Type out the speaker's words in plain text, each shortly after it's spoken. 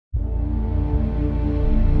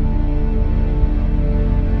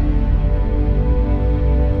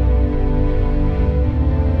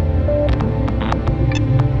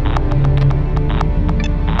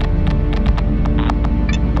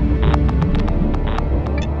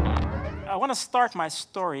want to start my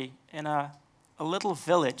story in a little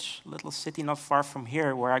village, a little city not far from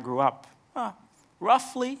here where I grew up,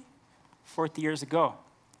 roughly 40 years ago.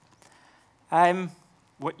 I'm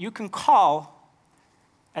what you can call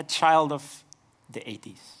a child of the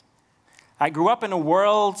 80s. I grew up in a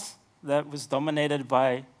world that was dominated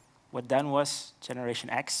by what then was Generation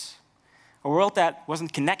X, a world that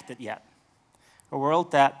wasn't connected yet, a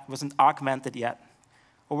world that wasn't augmented yet,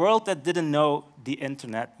 a world that didn't know the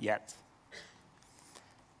internet yet.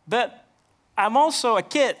 But I'm also a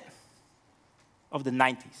kid of the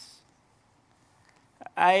 90s.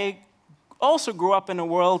 I also grew up in a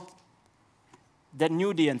world that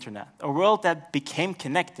knew the internet, a world that became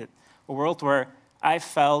connected, a world where I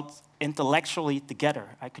felt intellectually together.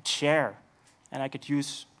 I could share, and I could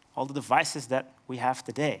use all the devices that we have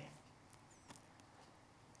today.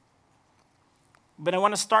 But I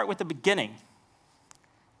want to start with the beginning.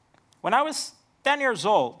 When I was 10 years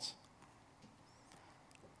old,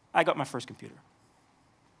 I got my first computer.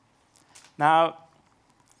 Now,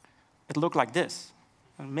 it looked like this.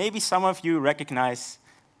 And maybe some of you recognize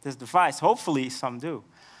this device. Hopefully, some do.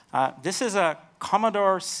 This is a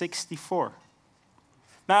Commodore 64.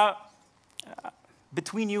 Now,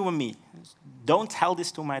 between you and me, don't tell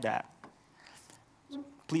this to my dad.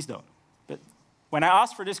 Please don't. But when I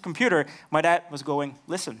asked for this computer, my dad was going,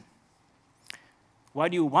 listen, why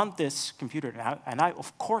do you want this computer? And I,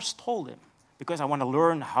 of course, told him, because I want to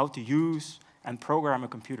learn how to use and program a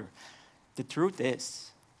computer. The truth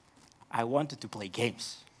is, I wanted to play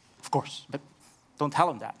games, of course, but don't tell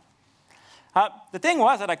him that. The thing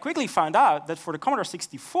was that I quickly found out that for the Commodore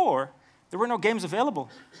 64, there were no games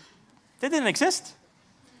available. They didn't exist.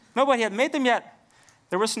 Nobody had made them yet.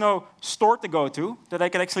 There was no store to go to that I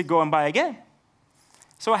could actually go and buy a game.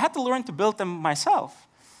 So I had to learn to build them myself.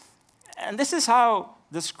 And this is how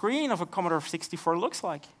the screen of a Commodore 64 looks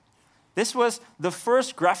like. This was the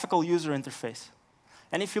first graphical user interface.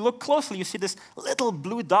 And if you look closely, you see this little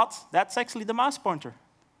blue dot. That's actually the mouse pointer.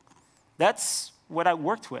 That's what I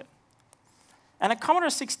worked with. And a Commodore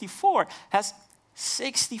 64 has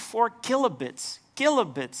 64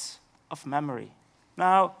 kilobits of memory.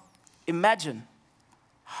 Now, imagine,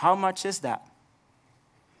 how much is that?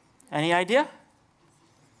 Any idea?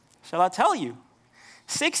 Shall I tell you?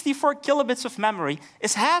 64 kilobits of memory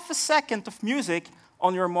is half a second of music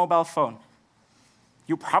on your mobile phone.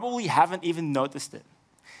 You probably haven't even noticed it.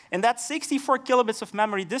 In that 64 kilobits of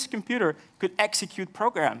memory, this computer could execute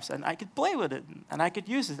programs, and I could play with it, and I could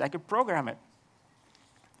use it, I could program it.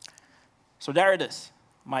 So there it is,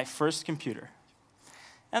 my first computer.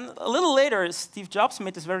 And a little later, Steve Jobs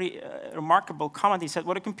made this very remarkable comment. He said,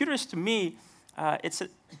 what a computer is to me, it's a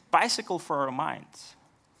bicycle for our minds.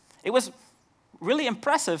 It was really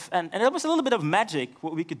impressive, and it was a little bit of magic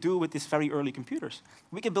what we could do with these very early computers.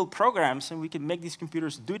 We could build programs, and we could make these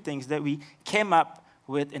computers do things that we came up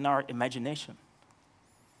with in our imagination.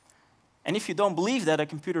 And if you don't believe that a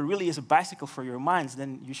computer really is a bicycle for your minds,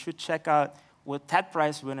 then you should check out what TED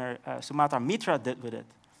Prize winner Sumatra Mitra did with it.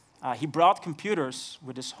 He brought computers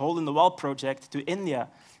with this hole-in-the-wall project to India.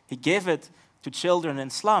 He gave it to children in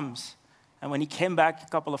slums. And when he came back a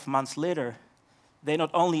couple of months later, they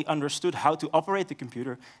not only understood how to operate the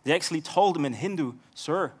computer, they actually told him in Hindu,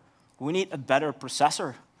 sir, we need a better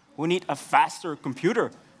processor. We need a faster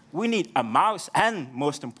computer. We need a mouse. And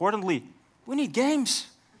most importantly, we need games,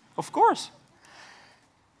 of course.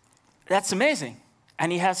 That's amazing.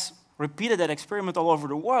 And he has repeated that experiment all over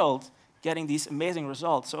the world, getting these amazing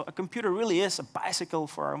results. So a computer really is a bicycle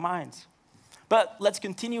for our minds. But let's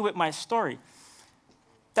continue with my story.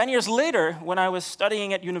 10 years later, when I was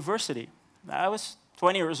studying at university, I was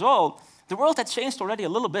 20 years old, the world had changed already a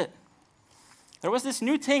little bit. There was this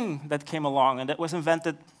new thing that came along, and that was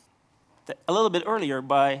invented a little bit earlier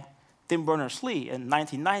by Tim Berners-Lee. In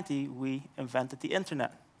 1990, we invented the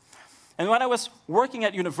internet. And when I was working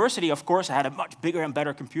at university, of course, I had a much bigger and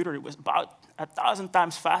better computer. It was about 1,000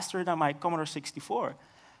 times faster than my Commodore 64.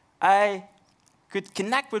 I could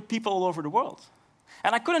connect with people all over the world.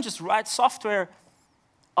 And I couldn't just write software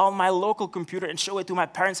on my local computer and show it to my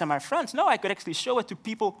parents and my friends. No, I could actually show it to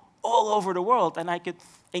people all over the world, and I could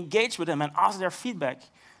engage with them and ask their feedback.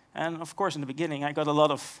 And of course, in the beginning, I got a lot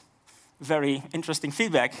of very interesting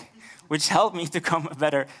feedback, which helped me to become a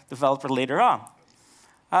better developer later on.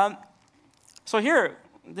 So here,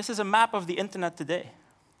 this is a map of the internet today.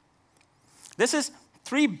 This is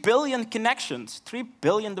 3 billion connections, 3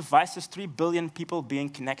 billion devices, 3 billion people being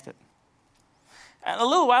connected. And a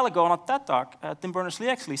little while ago on a TED Talk, Tim Berners-Lee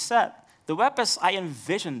actually said, the web as I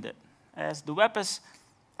envisioned it, as the web as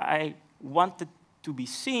I wanted to be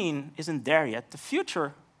seen, isn't there yet. The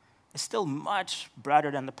future is still much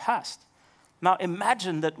brighter than the past. Now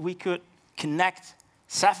imagine that we could connect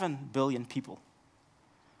 7 billion people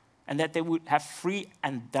and that they would have free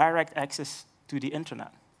and direct access to the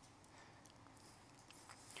internet.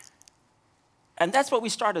 And that's what we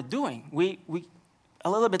started doing. A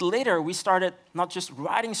little bit later, we started not just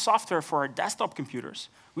writing software for our desktop computers.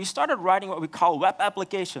 We started writing what we call web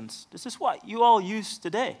applications. This is what you all use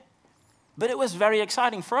today. But it was very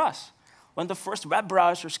exciting for us when the first web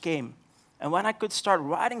browsers came and when I could start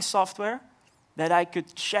writing software that I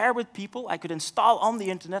could share with people, I could install on the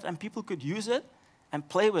internet, and people could use it and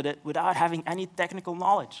play with it without having any technical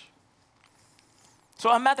knowledge. So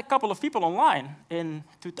I met a couple of people online in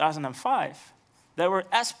 2005 that were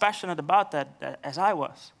as passionate about that as I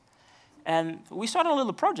was. And we started a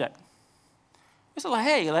little project. We said, like,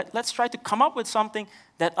 hey, let's try to come up with something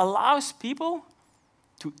that allows people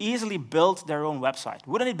to easily build their own website.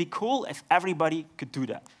 Wouldn't it be cool if everybody could do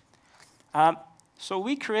that? So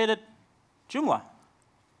we created Joomla.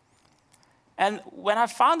 And when I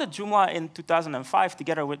founded Joomla in 2005,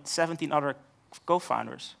 together with 17 other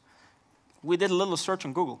co-founders, we did a little search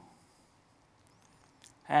on Google.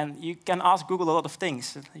 And you can ask Google a lot of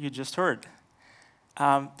things you just heard.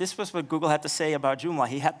 This was what Google had to say about Joomla.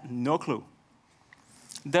 He had no clue.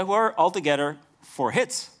 There were altogether 4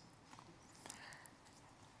 hits.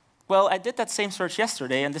 Well, I did that same search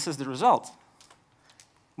yesterday, and this is the result.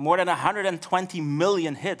 More than 120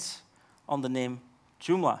 million hits on the name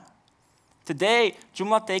Joomla. Today,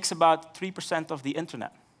 Joomla takes about 3% of the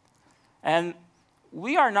internet. And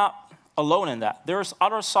we are not alone in that. There's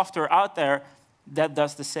other software out there that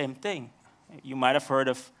does the same thing. You might have heard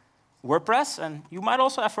of WordPress, and you might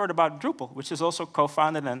also have heard about Drupal, which is also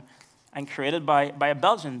co-founded and created by a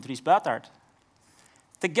Belgian, Dries Buitaert.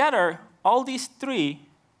 Together, all these 3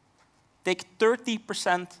 take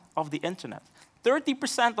 30% of the internet.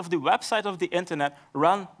 30% of the website of the internet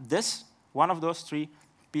run this, one of those 3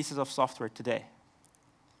 pieces of software today.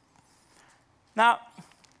 Now,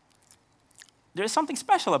 there is something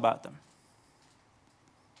special about them.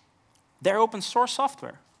 They're open source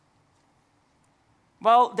software.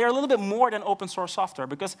 Well, they're a little bit more than open source software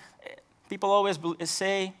because people always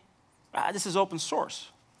say, this is open source.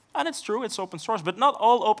 And it's true, it's open source, but not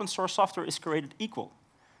all open source software is created equal.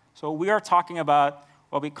 So we are talking about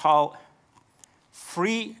what we call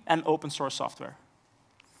free and open source software.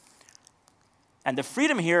 And the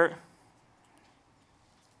freedom here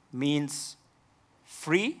means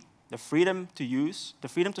free, the freedom to use, the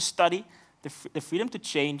freedom to study, the freedom to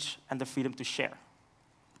change, and the freedom to share.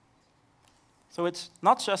 So it's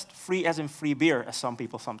not just free as in free beer, as some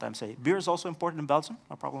people sometimes say. Beer is also important in Belgium,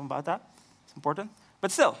 no problem about that. It's important.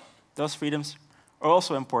 But still, those freedoms are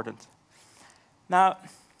also important. Now,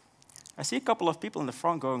 I see a couple of people in the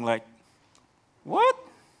front going like, what?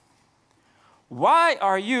 Why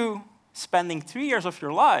are you spending 3 years of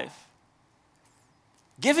your life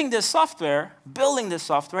giving this software, building this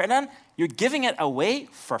software, and then you're giving it away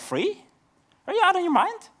for free? Are you out of your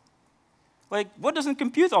mind? Like, what doesn't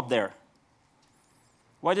compute up there?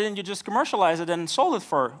 Why didn't you just commercialize it and sold it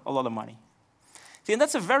for a lot of money? See, and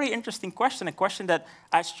that's a very interesting question, a question that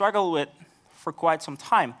I struggle with for quite some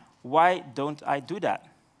time. Why don't I do that?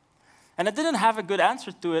 And I didn't have a good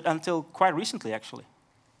answer to it until quite recently, actually.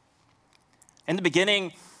 In the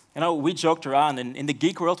beginning, we joked around. In the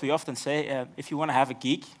geek world, we often say, if you want to have a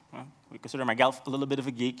geek, well, we consider myself a little bit of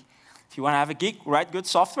a geek. If you want to have a geek, write good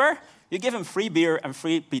software, you give him free beer and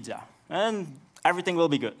free pizza, and everything will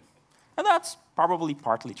be good. And that's probably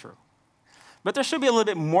partly true. But there should be a little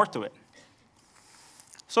bit more to it.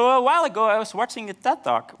 So a while ago, I was watching a TED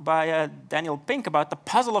Talk by Daniel Pink about the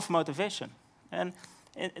puzzle of motivation. And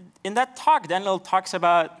in that talk, Daniel talks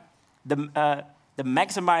about the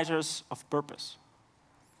maximizers of purpose.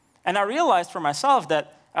 And I realized for myself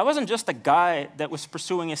that I wasn't just a guy that was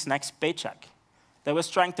pursuing his next paycheck, that was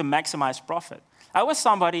trying to maximize profit. I was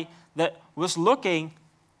somebody that was looking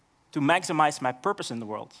to maximize my purpose in the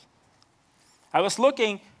world. I was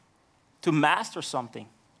looking to master something,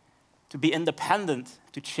 to be independent,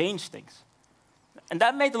 to change things. And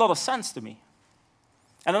that made a lot of sense to me.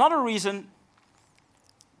 And another reason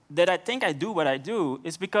that I think I do what I do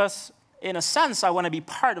is because, in a sense, I want to be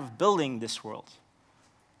part of building this world.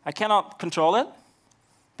 I cannot control it,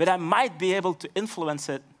 but I might be able to influence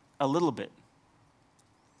it a little bit.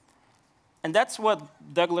 And that's what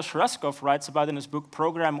Douglas Rushkoff writes about in his book,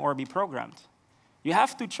 Program or Be Programmed. You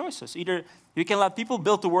have 2 choices. Either you can let people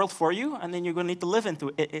build the world for you, and then you're going to need to live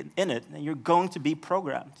in it, and you're going to be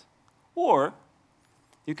programmed. Or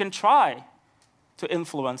you can try to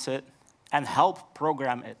influence it and help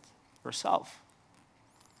program it yourself.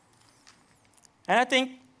 And I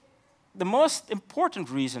think the most important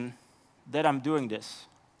reason that I'm doing this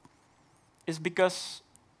is because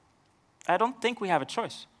I don't think we have a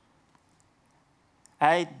choice.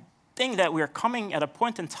 I think that we are coming at a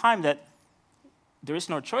point in time that there is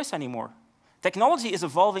no choice anymore. Technology is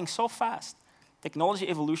evolving so fast. Technology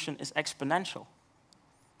evolution is exponential.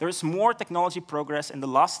 There is more technology progress in the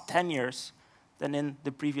last 10 years than in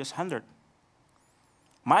the previous 100.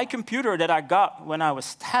 My computer that I got when I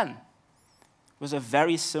was 10 was a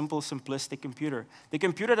very simple, simplistic computer. The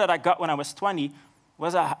computer that I got when I was 20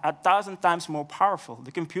 was 1,000 times more powerful.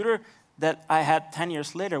 The computer that I had 10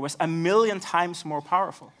 years later was 1,000,000 times more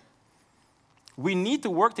powerful. We need to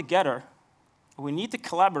work together. We need to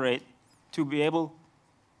collaborate to be able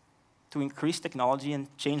to increase technology and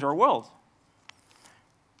change our world.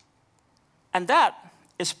 And that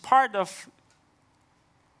is part of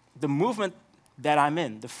the movement that I'm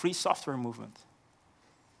in, the free software movement.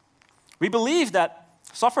 We believe that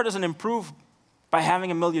software doesn't improve by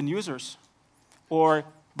having 1,000,000 users or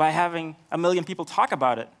by having 1,000,000 people talk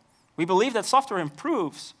about it. We believe that software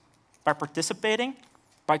improves by participating,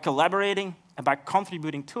 by collaborating, and by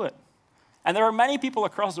contributing to it. And there are many people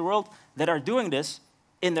across the world that are doing this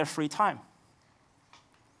in their free time.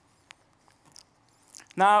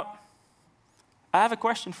 Now, I have a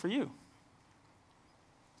question for you.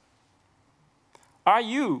 Are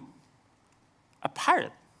you a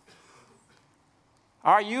pirate?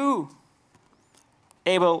 Are you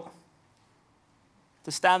able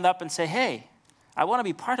to stand up and say, hey, I want to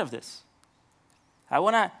be part of this. I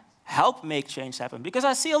want to help make change happen? Because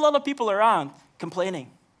I see a lot of people around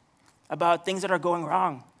complaining about things that are going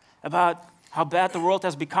wrong, about how bad the world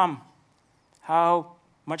has become, how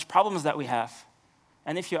much problems that we have.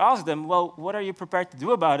 And if you ask them, well, what are you prepared to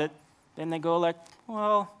do about it? Then they go like,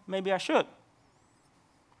 well, maybe I should.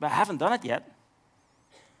 But I haven't done it yet.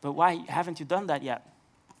 But why haven't you done that yet?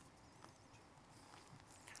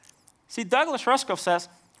 See, Douglas Rushkoff says,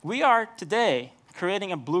 we are today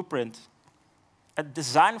creating a blueprint, a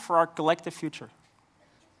design for our collective future.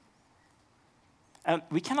 And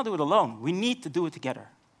we cannot do it alone. We need to do it together.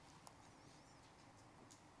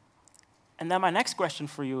 And then my next question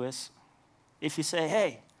for you is, if you say,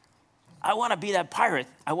 hey, I want to be that pirate,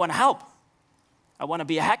 I want to help, I want to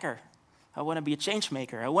be a hacker, I want to be a change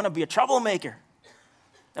maker, I want to be a troublemaker,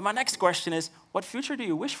 then my next question is, what future do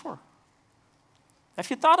you wish for? Have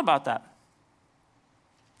you thought about that?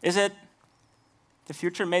 Is it the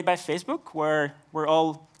future made by Facebook, where we're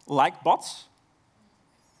all like bots?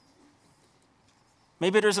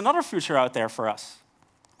 Maybe there's another future out there for us.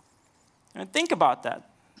 And think about that.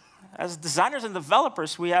 As designers and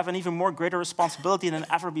developers, we have an even more greater responsibility than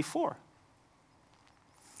ever before.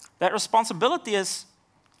 That responsibility is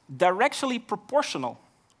directly proportional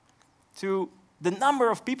to the number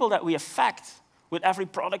of people that we affect with every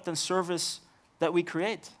product and service that we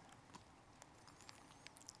create.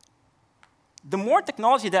 The more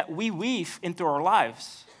technology that we weave into our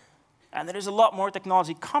lives, and there is a lot more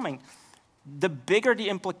technology coming, the bigger the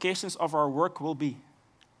implications of our work will be.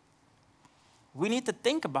 We need to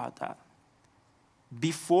think about that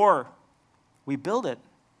before we build it.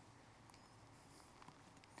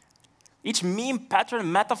 Each meme,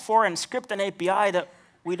 pattern, metaphor, and script and API that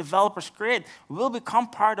we developers create will become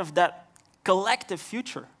part of that collective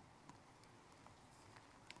future.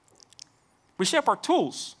 We shape our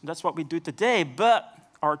tools. That's what we do today, but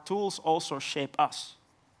our tools also shape us.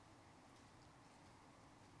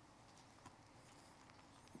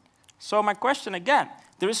 So my question again,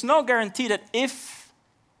 there is no guarantee that if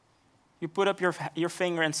you put up your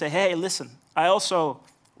finger and say, hey, listen, I also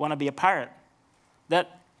want to be a pirate,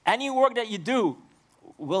 that any work that you do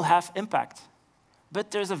will have impact.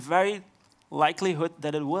 But there's a very likelihood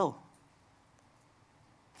that it will.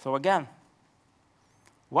 So again,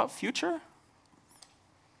 what future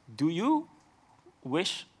do you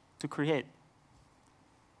wish to create?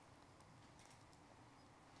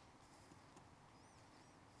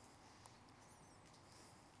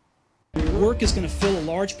 Work is going to fill a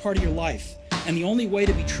large part of your life, and the only way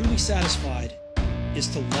to be truly satisfied is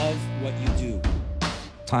to love what you do.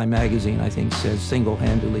 Time magazine, I think, says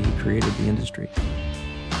single-handedly he created the industry.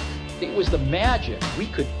 It was the magic. We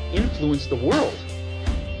could influence the world.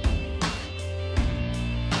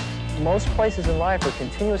 Most places in life are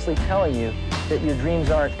continuously telling you that your dreams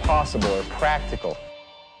aren't possible or practical.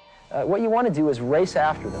 What you want to do is race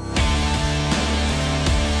after them.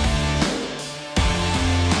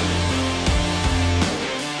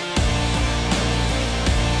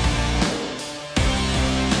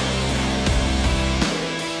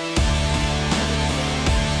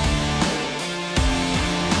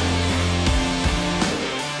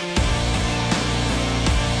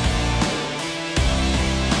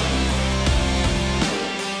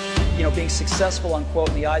 successful, unquote,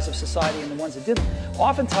 in the eyes of society and the ones that didn't.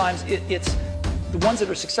 Oftentimes, it's the ones that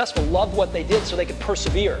are successful loved what they did so they could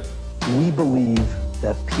persevere. We believe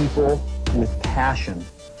that people with passion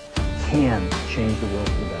can change the world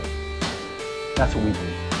for the better. That's what we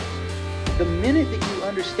believe. The minute that you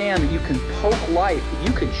understand that you can poke life, that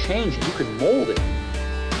you can change it, you can mold it,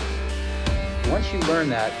 once you learn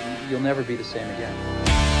that, you'll never be the same again.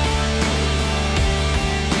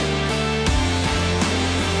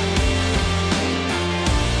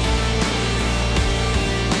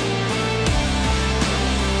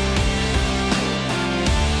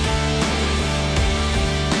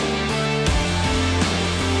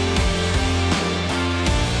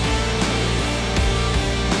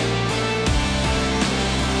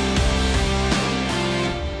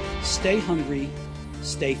 Stay hungry,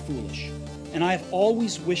 stay foolish. And I have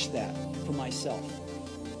always wished that for myself.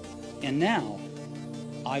 And now,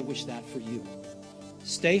 I wish that for you.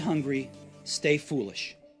 Stay hungry, stay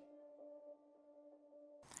foolish.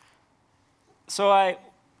 So I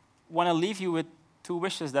want to leave you with two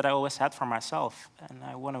wishes that I always had for myself, and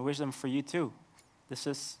I want to wish them for you too. This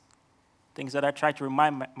is things that I try to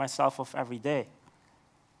remind myself of every day.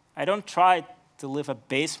 I don't try to live a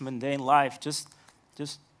base, mundane life, just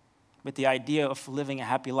with the idea of living a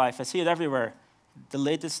happy life. I see it everywhere. The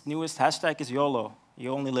latest, newest hashtag is YOLO.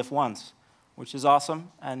 You only live once, which is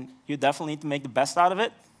awesome, and you definitely need to make the best out of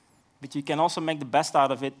it, but you can also make the best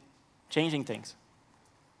out of it changing things.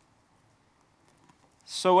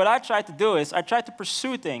 So what I try to do is I try to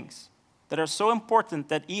pursue things that are so important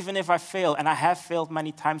that even if I fail, and I have failed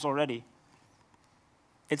many times already,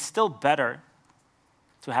 it's still better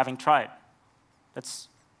to having tried. That's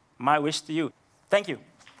my wish to you. Thank you.